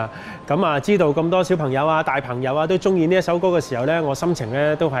㗎啦。咁啊知道咁多小朋友啊、大朋友啊都中意呢一首歌嘅時候咧，我心情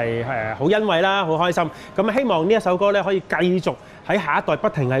咧都係好欣慰啦，好開心。咁希望呢一首歌咧可以繼續喺下一代不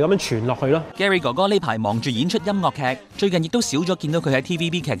停係咁樣傳落去咯。Gary 哥哥呢排忙住演出音樂劇，最近亦都少咗見到佢喺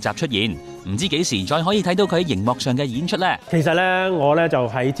TVB 劇集出現，唔知幾時再可以睇到佢喺熒幕上嘅演出呢？其實咧，我咧就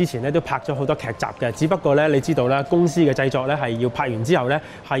喺之前咧都拍咗好多劇集嘅，只不過咧你知道啦，公司嘅製作咧係要拍完之後咧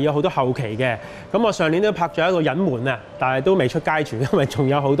係有好多後期嘅。咁我上年都拍咗一個隱瞞啊，但係都未出街住，因為仲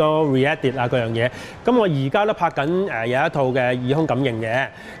有好多 re-edit 啊嗰樣嘢。咁我而家都拍緊有一套嘅異空感應嘅，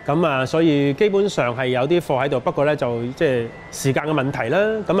咁啊所以基本上係有啲貨喺度，不過咧就即係時間嘅問題啦。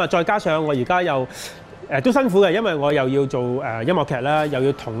咁啊再加上我而家又都辛苦嘅，因為我又要做音樂劇啦，又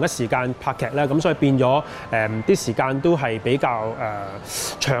要同一時間拍劇啦，咁所以變咗啲時間都係比較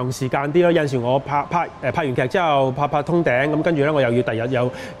長時間啲咯。有陣時我拍完劇之後拍通頂，咁跟住咧我又要第日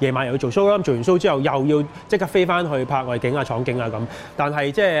有夜晚又要做 show 啦，做完 show 之後又要即刻飛翻去拍外景啊、廠景啊咁。但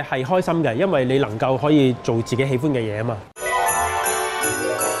係即係開心嘅，因為你能夠可以做自己喜歡嘅嘢啊嘛。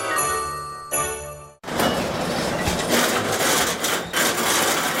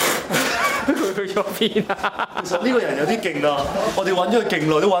去咗邊啊？其實呢個人有啲勁啊！我哋揾咗佢勁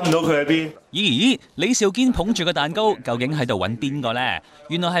耐都揾唔到佢喺邊。咦？李兆堅捧住個蛋糕，究竟喺度揾邊個呢？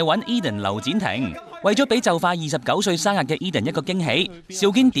原來係揾 Eden 劉展廷。為咗俾就快29歲生日嘅 Eden 一個驚喜，兆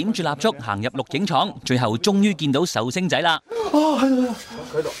堅點住蠟燭行入錄影廠，最後終於見到壽星仔啦！哦，喺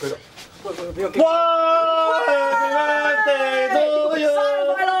度，佢度。哇 ！Happy birthday to you！ 生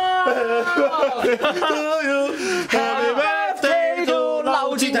日快樂 ！Happy birthday to 劉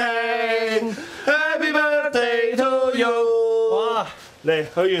展廷！ Happy birthday to you！ 哇！嚟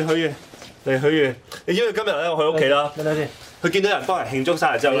許願，你知唔知今日咧我去屋企啦？等先。佢見到有人幫人慶祝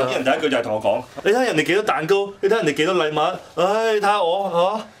生日之後咧，啲人第一句就係同我講：你睇人哋幾多蛋糕，你睇人哋幾多禮物，唉，你睇下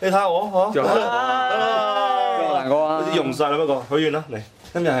我嚇，你睇下我嚇。蛋糕啊！好似用晒啦，不過許願啦，嚟。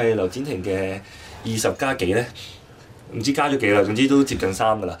今日係劉展廷嘅20加幾咧？唔知加咗幾啦，總之都接近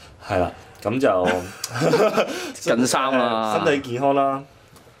3噶啦，係啦，咁就近3啦。身體健康啦，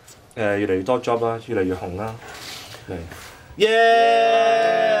越嚟越多 job 啦，越嚟越紅啦，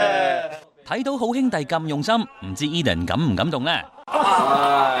耶！睇到好兄弟咁用心，唔知 Eden 感唔感動呢？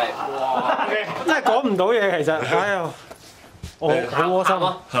哇！真係講唔到嘢其實，哎呀！我好窩心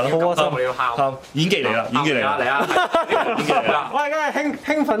啊！係咯，好窩心。你要喊，演技嚟啦！演技嚟啦！我而家係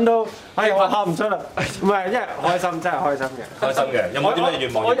興奮到，我喊唔出啦。唔係，因為開心，真係開心嘅。開心嘅，有冇啲咩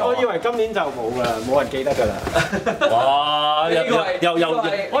願望？我以為今年就冇㗎啦，冇人記得㗎啦。哇！又，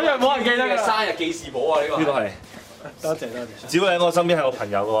我以為冇人記得㗎。生日記事簿啊！呢個係。多謝。只要喺我身邊係我朋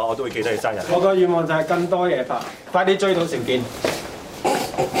友嘅話，我都會記得你生日。我個願望就係更多嘢拍，快啲追到成件。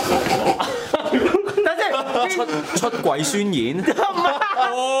出軌宣言？唔係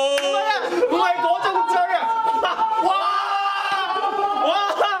嗰種追啊！哇！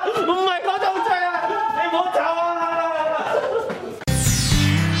唔係嗰種追啊！你唔好走啊！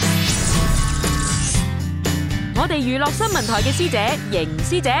我哋娛樂新聞台嘅師姐邢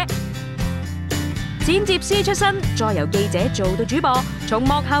師姐，剪接師出身，再由記者做到主播，從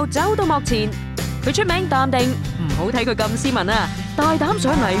幕後走到幕前。佢出名淡定，唔好睇佢咁斯文啊！大膽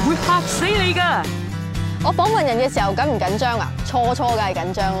上嚟會嚇死你㗎！我訪問人嘅時候緊唔緊張啊？初梗係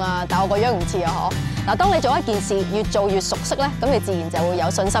緊張啦，但我個樣唔似啊嗬。嗱，當你做一件事越做越熟悉咧，咁你自然就會有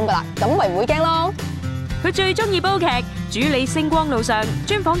信心噶啦，咁咪唔會驚咯。佢最中意煲劇，主理星光路上，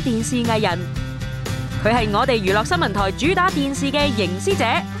專訪電視藝人。佢係我哋娛樂新聞台主打電視嘅邢師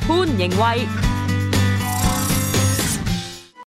姐潘盈慧。